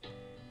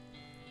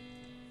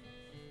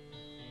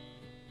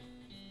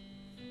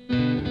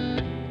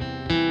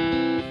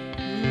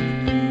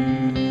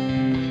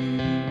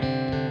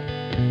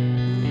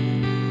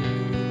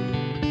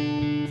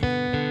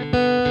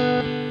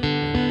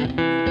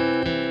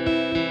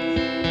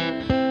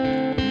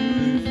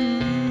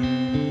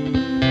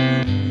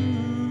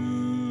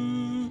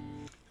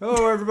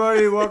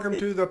welcome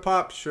to the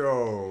Pop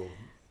Show.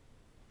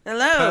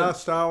 Hello.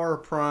 Past Hour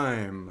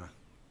Prime.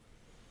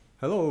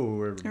 Hello,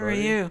 everybody. Who are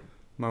you?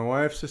 My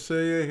wife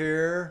Cecilia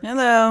here.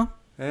 Hello.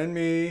 And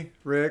me,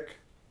 Rick.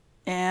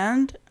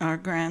 And our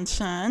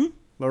grandson.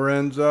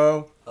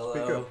 Lorenzo.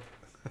 Hello.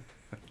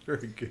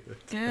 Very good.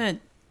 Good.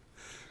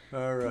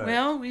 All right.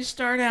 Well, we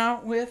start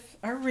out with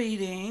our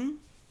reading.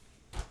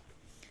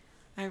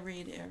 I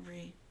read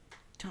every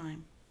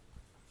time.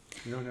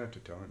 You don't have to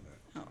tell him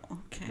that. Oh,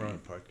 okay. We're on a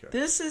podcast.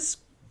 This is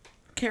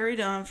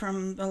carried on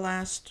from the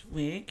last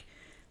week.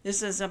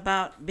 This is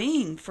about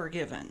being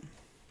forgiven.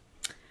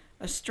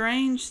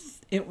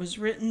 It was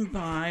written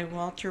by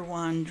Walter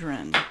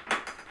Wandren.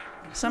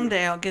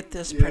 Someday I'll get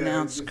this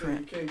pronounced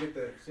correct. You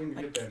can't seem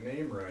to get that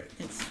name right.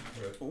 It's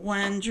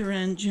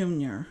Wandren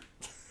Jr.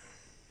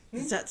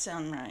 Does that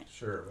sound right?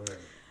 Sure, whatever.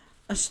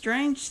 A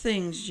strange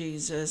thing,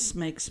 Jesus,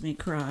 makes me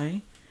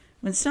cry.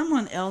 When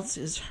someone else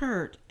is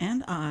hurt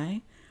and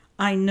I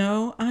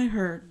know I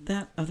hurt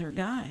that other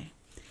guy.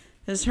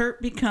 His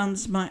hurt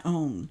becomes my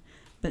own.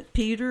 But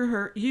Peter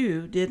hurt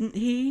you, didn't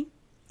he?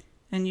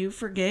 And you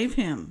forgave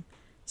him,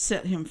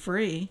 set him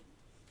free.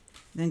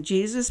 Then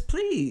Jesus,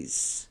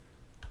 please,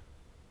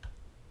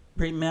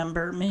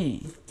 remember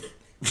me.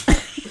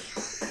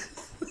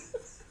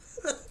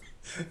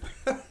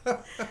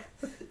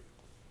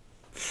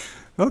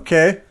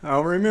 Okay,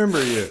 I'll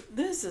remember you.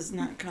 This is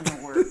not going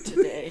to work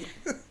today.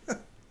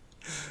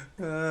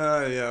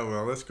 Yeah,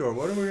 well, let's go.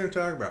 What are we going to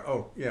talk about?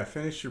 Oh, yeah,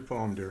 finish your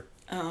poem, dear.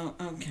 Oh,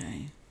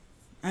 okay.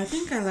 I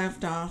think I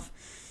left off.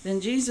 Then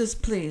Jesus,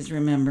 please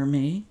remember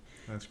me.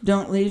 That's good.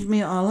 Don't leave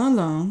me all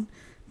alone.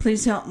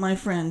 Please help my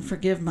friend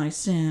forgive my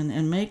sin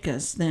and make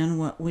us then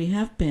what we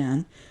have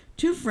been,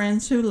 two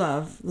friends who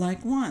love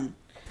like one.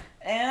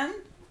 And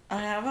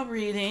I have a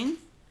reading.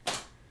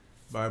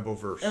 Bible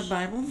verse. A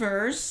Bible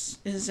verse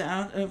is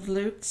out of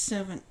Luke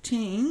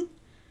 17,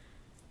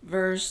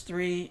 verse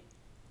 3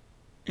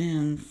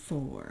 and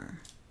 4.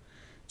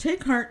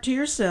 Take heart to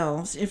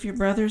yourselves. If your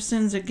brother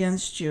sins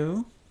against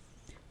you,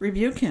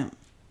 rebuke him.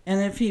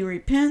 And if he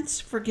repents,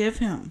 forgive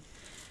him.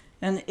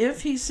 And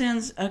if he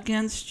sins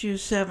against you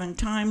 7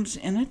 times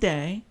in a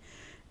day,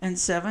 and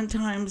 7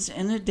 times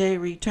in a day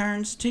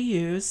returns to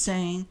you,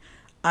 saying,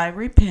 I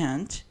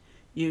repent,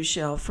 you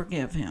shall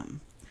forgive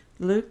him.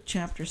 Luke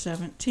chapter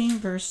 17,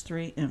 verse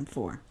 3 and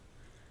 4.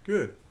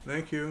 Good.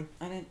 Thank you.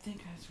 I didn't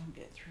think I was going to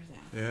get through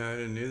that. Yeah, I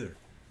didn't either.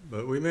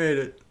 But we made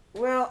it.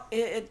 Well,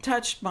 it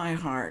touched my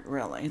heart,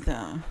 really,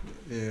 the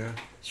Yeah.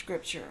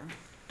 scripture.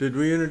 Did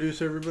we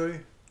introduce everybody?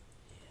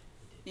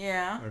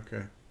 Yeah.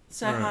 Okay.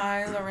 Say All right.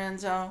 hi,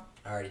 Lorenzo.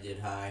 I already did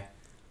hi.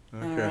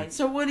 Okay. All right.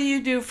 So what do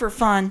you do for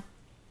fun?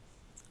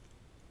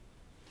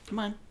 Come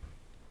on.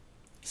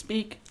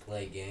 Speak.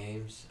 Play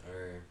games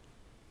or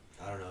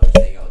I don't know, just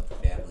hang out with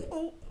the family.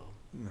 Oh.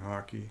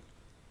 Hockey.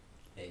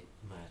 Hey,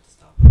 you might have to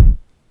stop.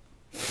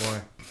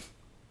 Why?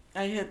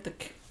 I hit the...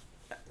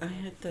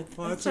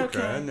 Well, that's it's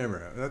okay. I never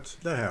have.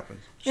 That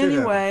happens. Shit happens.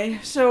 Anyway,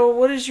 so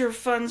what is your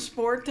fun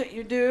sport that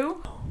you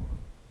do?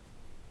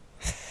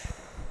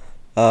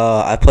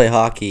 I play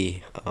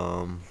hockey.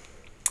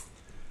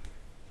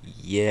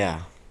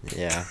 Yeah.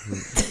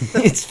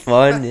 It's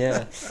fun,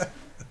 yeah.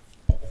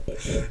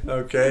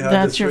 Okay. How'd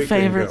That's this your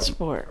weekend favorite go?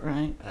 sport,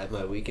 right? How'd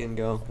my weekend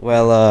go?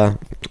 Well,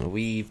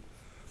 we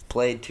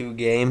played 2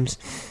 games,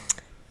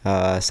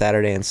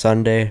 Saturday and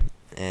Sunday,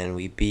 and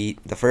we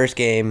beat. The first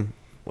game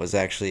was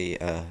actually,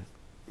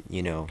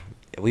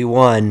 we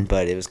won,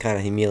 but it was kind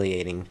of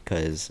humiliating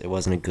because it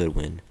wasn't a good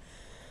win.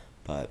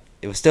 But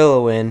it was still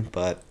a win,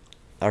 but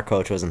our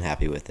coach wasn't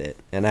happy with it,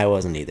 and I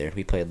wasn't either.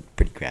 We played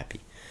pretty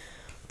crappy.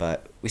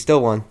 But we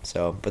still won,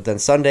 but then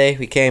Sunday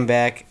we came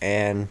back,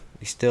 and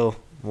we still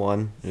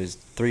won. It was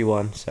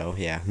 3-1, so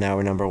yeah, now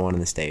we're number 1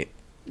 in the state.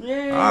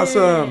 Yay!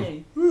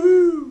 Awesome.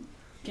 Woohoo!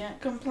 Can't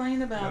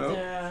complain about Nope.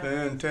 that.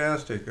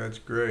 Fantastic. That's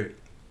great.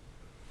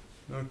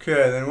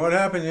 Okay, then what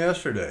happened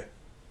yesterday?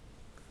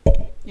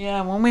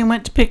 Yeah, when we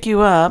went to pick you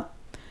up,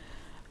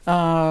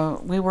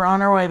 we were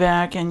on our way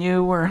back, and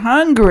you were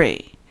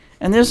hungry.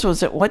 And this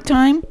was at what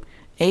time?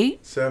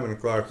 8? 7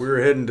 o'clock. We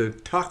were heading to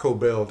Taco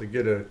Bell to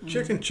get a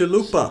chicken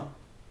chalupa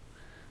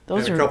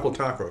Those and are a couple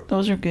tacos.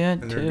 those are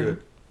good And too. they're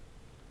good.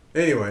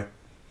 Anyway,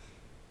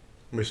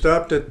 we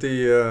stopped at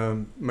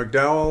the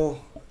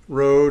McDowell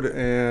Road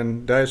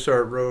and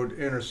Dysart Road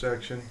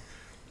intersection.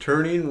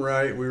 Turning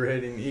right, we were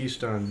heading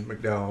east on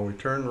McDowell. We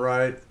turned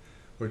right,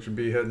 which would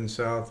be heading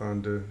south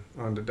onto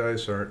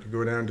Dysart to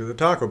go down to the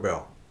Taco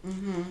Bell.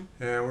 Mm-hmm.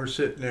 And we're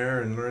sitting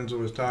there, and Lorenzo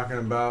was talking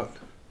about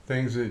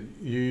things that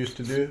you used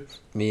to do.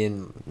 Me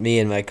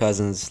and my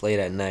cousins late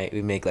at night,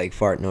 we make like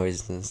fart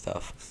noises and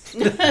stuff.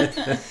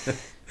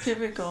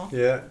 Typical.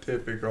 Yeah,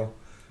 typical.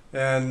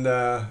 And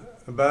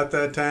about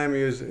that time,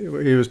 he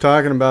was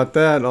talking about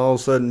that, and all of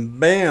a sudden,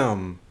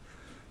 bam!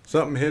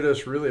 Something hit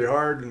us really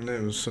hard, and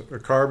it was a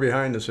car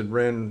behind us had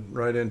ran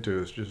right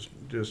into us,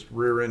 just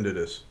rear-ended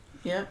us.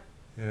 Yep.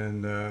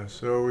 And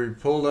so we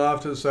pulled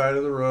off to the side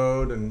of the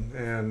road,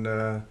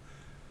 and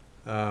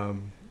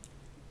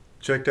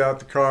checked out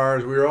the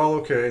cars. We were all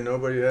okay.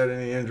 Nobody had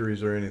any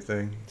injuries or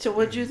anything. So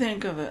what'd you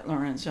think of it,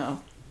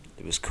 Lorenzo?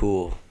 It was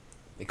cool.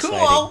 Exciting.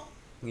 Cool.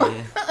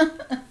 Yeah.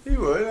 You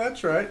would,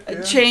 that's right. A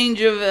Yeah.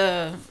 change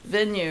of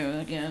venue,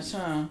 I guess,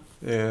 huh?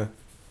 Yeah.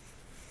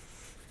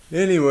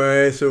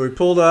 Anyway, so we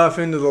pulled off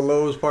into the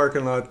Lowe's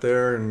parking lot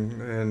there,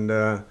 and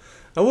I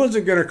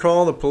wasn't gonna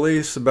call the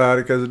police about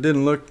it because it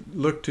didn't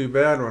look too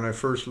bad when I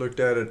first looked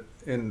at it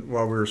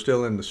while we were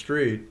still in the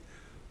street.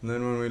 And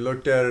then when we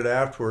looked at it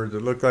afterwards,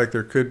 it looked like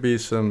there could be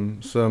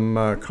some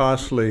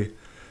costly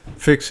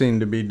fixing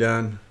to be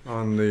done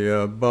on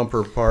the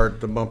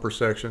the bumper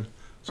section.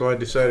 So I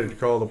decided to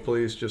call the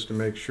police just to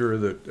make sure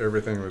that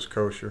everything was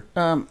kosher.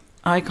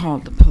 I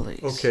called the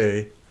police.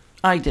 Okay,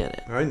 I did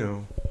it. I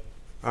know.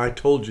 I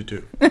told you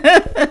to.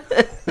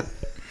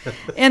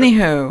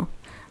 Anywho,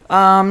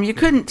 you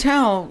couldn't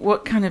tell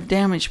what kind of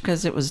damage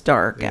because it was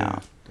dark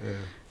out. Yeah.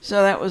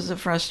 So that was the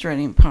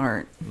frustrating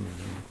part.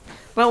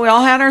 But we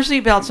all had our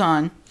seatbelts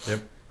on. Yep.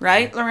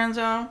 Right,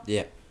 Lorenzo?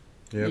 Yeah.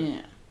 Yep.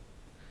 Yeah.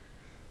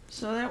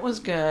 So that was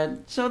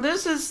good. So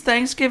this is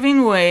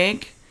Thanksgiving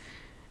week,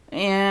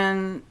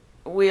 and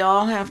we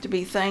all have to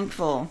be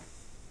thankful.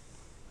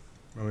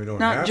 Well, we don't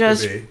Not have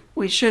just, to be.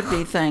 we should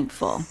be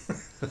thankful.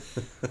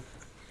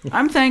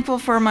 I'm thankful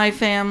for my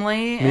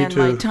family and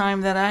my too.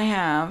 time that I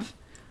have.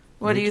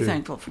 What Me are you too.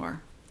 thankful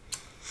for?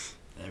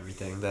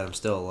 Everything that I'm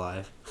still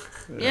alive.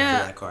 Yeah.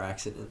 After that car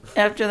accident.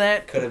 After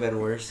that Could have been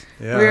worse.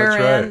 Yeah, rear that's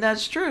end, right.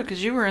 that's true,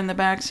 because you were in the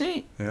back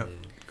seat. Yeah.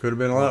 Could have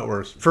been a lot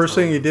worse. First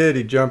thing he did,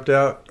 he jumped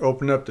out,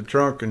 opened up the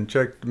trunk, and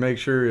checked to make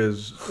sure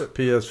his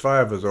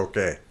PS5 was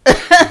okay.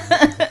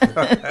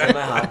 And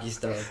my hockey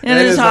stuff. And And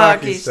his his hockey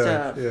hockey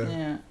stuff. stuff,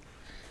 yeah.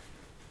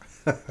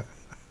 Yeah.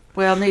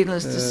 Well,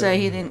 needless to say,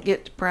 he didn't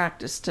get to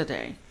practice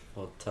today.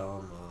 Well, tell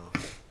him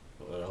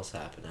what else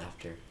happened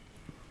after.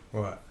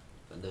 What?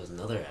 There was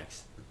another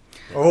accident.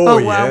 Oh,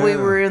 yeah. while we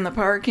were in the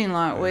parking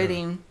lot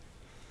waiting.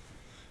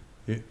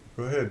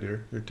 Go ahead,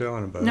 dear. You're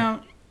telling about it. No,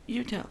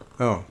 you tell it.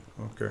 Oh,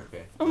 okay.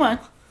 Okay. Come on.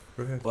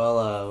 Go ahead.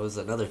 Well, it was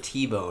another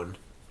T-bone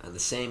at the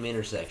same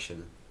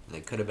intersection. And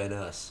it could have been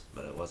us,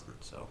 but it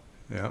wasn't. So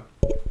Yeah.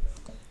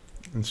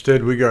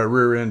 Instead, we got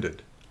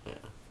rear-ended. yeah.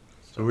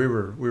 So we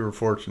were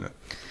fortunate.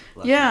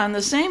 Lucky. Yeah, in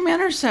the same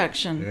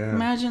intersection. Yeah.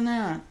 Imagine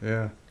that.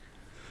 Yeah.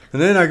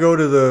 And then I go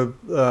to the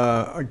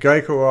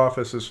Geico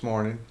office this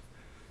morning,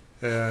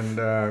 and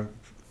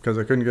because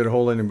I couldn't get a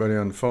hold of anybody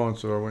on the phone,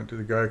 so I went to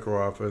the Geico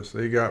office.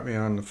 They got me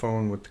on the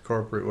phone with the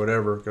corporate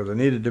whatever because I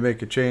needed to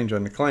make a change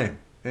on the claim.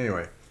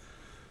 Anyway,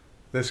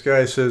 this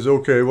guy says,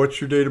 "Okay,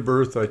 what's your date of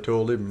birth?" I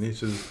told him, and he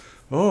says,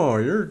 "Oh,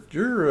 you're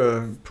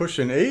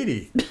pushing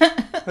 80."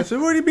 I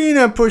said, "What do you mean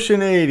I'm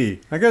pushing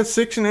 80? I got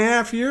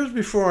 6.5 years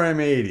before I'm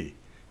 80."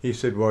 He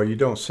said, "Well, you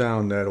don't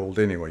sound that old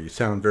anyway. You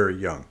sound very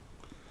young."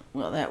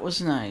 Well, that was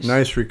nice.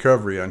 Nice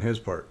recovery on his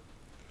part.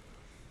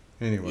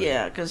 Anyway.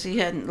 Yeah, because he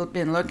hadn't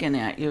been looking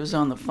at you. He was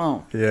on the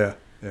phone. Yeah.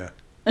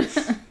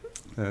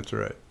 That's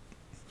right.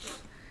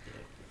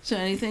 So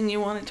anything you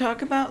want to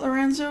talk about,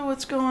 Lorenzo?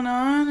 What's going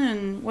on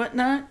and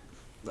whatnot?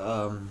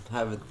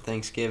 Having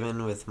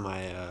Thanksgiving with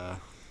my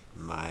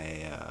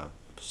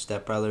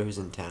stepbrother who's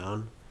in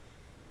town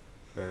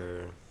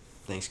for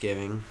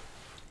Thanksgiving.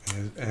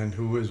 And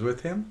who was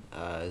with him?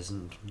 His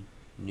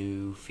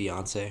new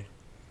fiance.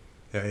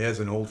 Yeah, he has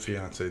an old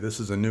fiance. This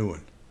is a new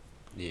one.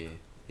 Yeah.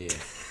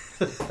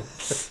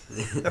 Just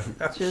I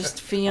don't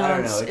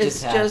know, fiance. it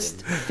It's just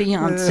just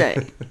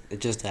fiance. It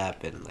just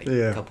happened like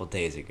Yeah. a couple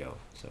days ago.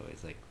 So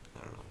it's like,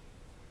 I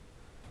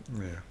don't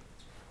know. Yeah.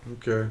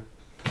 Okay.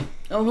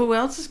 Oh, who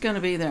else is going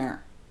to be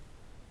there?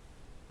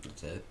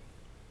 That's it.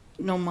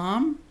 No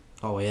mom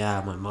Oh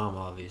yeah, my mom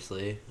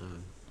obviously.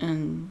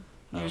 and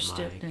your Mike.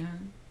 stepdad.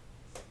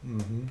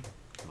 Mm-hmm.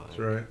 My That's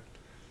right.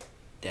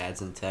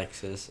 dad's in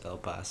Texas, El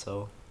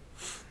Paso.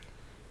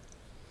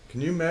 Can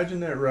you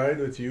imagine that ride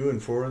with you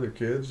and 4 other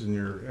kids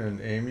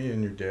and Amy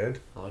and your dad?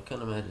 Well, I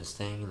couldn't imagine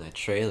staying in that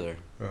trailer.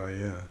 Oh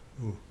yeah.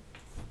 Ooh.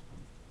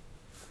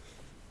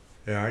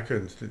 Yeah, I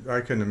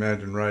couldn't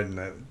imagine riding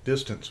that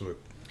distance with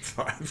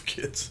 5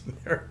 kids in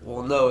there.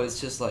 Well, no,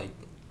 it's just like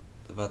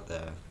about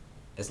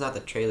it's not the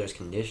trailer's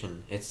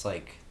condition. It's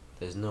like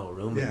there's no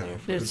room in Yeah. there.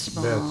 For, It's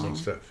Beds small. and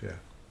stuff. Yeah.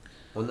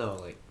 well, no,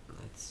 like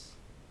it's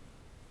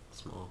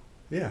small.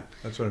 Yeah,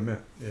 that's what I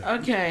meant. Yeah.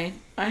 Okay,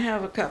 I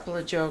have a couple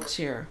of jokes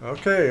here.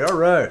 Okay. All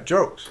right.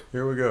 Jokes.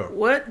 Here we go.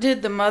 What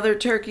did the mother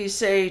turkey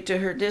say to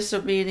her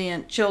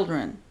disobedient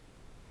children?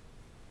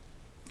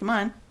 Come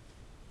on.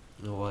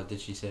 What did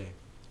she say?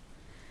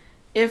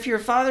 If your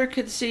father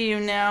could see you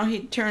now,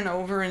 he'd turn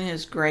over in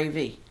his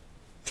gravy.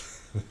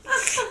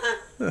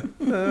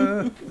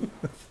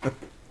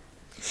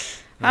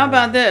 How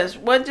about this?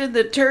 What did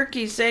the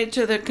turkey say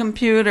to the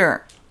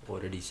computer?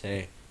 What did he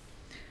say?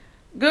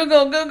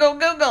 Google, Google,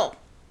 Google.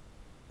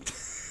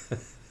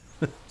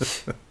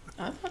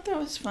 I thought that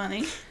was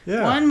funny.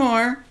 Yeah. One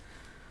more.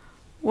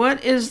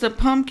 What is the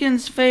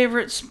pumpkin's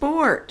favorite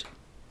sport?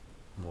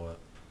 What?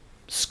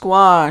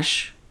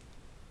 Squash.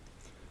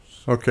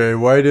 Okay.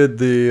 Why did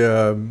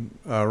the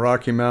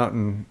Rocky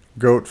Mountain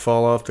goat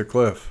fall off the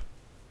cliff?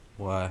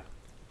 Why?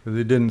 Because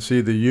he didn't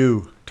see the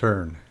U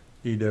turn.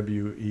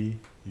 E-W-E,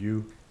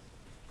 U.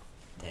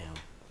 Damn.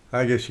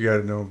 I guess you got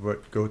to know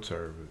what goats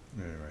are,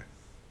 but anyway.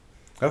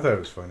 I thought it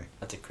was funny.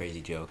 That's a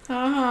crazy joke.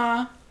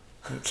 Uh-huh.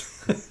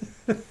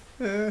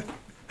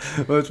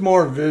 Well, it's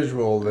more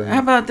visual How than...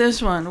 about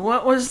this one?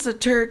 What was the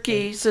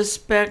turkey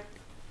suspected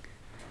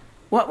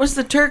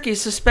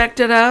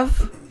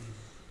of?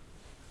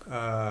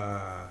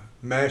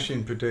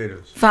 Mashing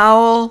potatoes.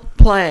 Foul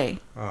play.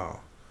 Oh,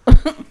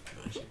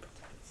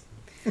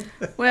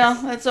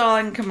 Well, that's all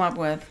I can come up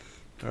with.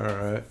 all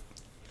right.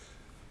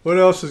 What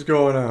else is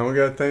going on? We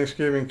got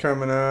Thanksgiving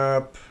coming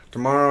up.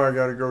 Tomorrow I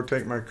got to go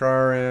take my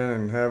car in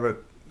and have it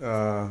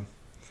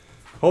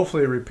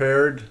hopefully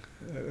repaired,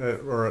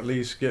 or at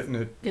least getting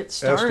it Get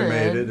started.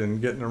 estimated and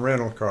getting a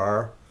rental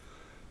car,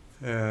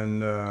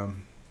 and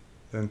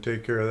then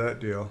take care of that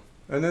deal.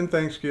 And then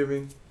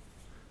Thanksgiving,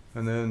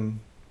 and then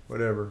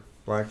whatever,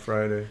 Black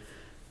Friday.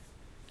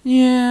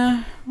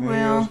 Yeah, Anything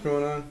well, else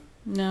going on?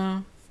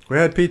 no. We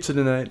had pizza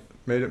tonight.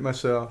 Made it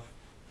myself.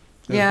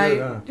 It was Yeah,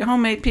 good, huh?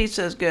 homemade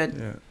pizza is good.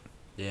 Yeah.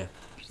 Yeah.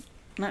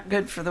 Not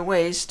good for the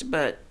waste,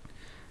 but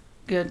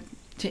good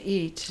to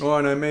eat. Oh,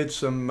 and I made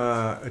some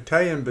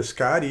Italian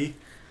biscotti.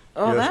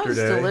 Oh, that was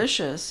yesterday.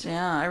 delicious.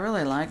 Yeah, I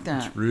really like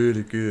that. It's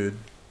really good.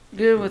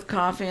 Good with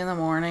coffee in the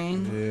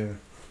morning.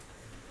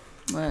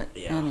 Yeah. But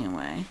Yeah.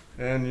 anyway,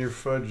 And your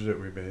fudge that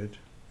we made,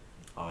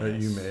 Oh, that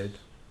yes. you made.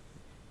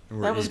 And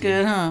we're that was eating.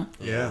 good, huh?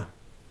 Yeah.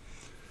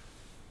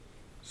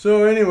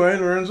 So anyway,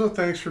 Lorenzo,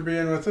 thanks for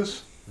being with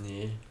us.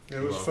 Yeah. It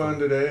was You're fun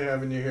today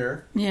having you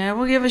here. Yeah,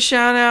 we'll give a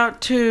shout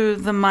out to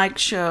the Mike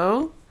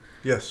Show,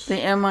 Yes. the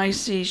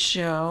MIC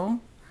Show,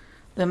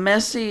 the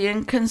Messy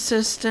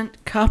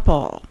Inconsistent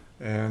Couple.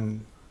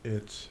 And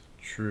it's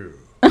true.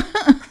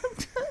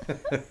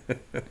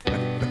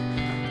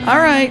 All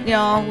right,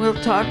 y'all. We'll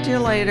talk to you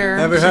later.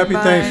 Have a happy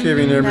Bye.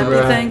 Thanksgiving, everybody.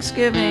 Happy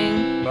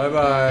Thanksgiving.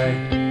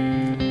 Bye-bye.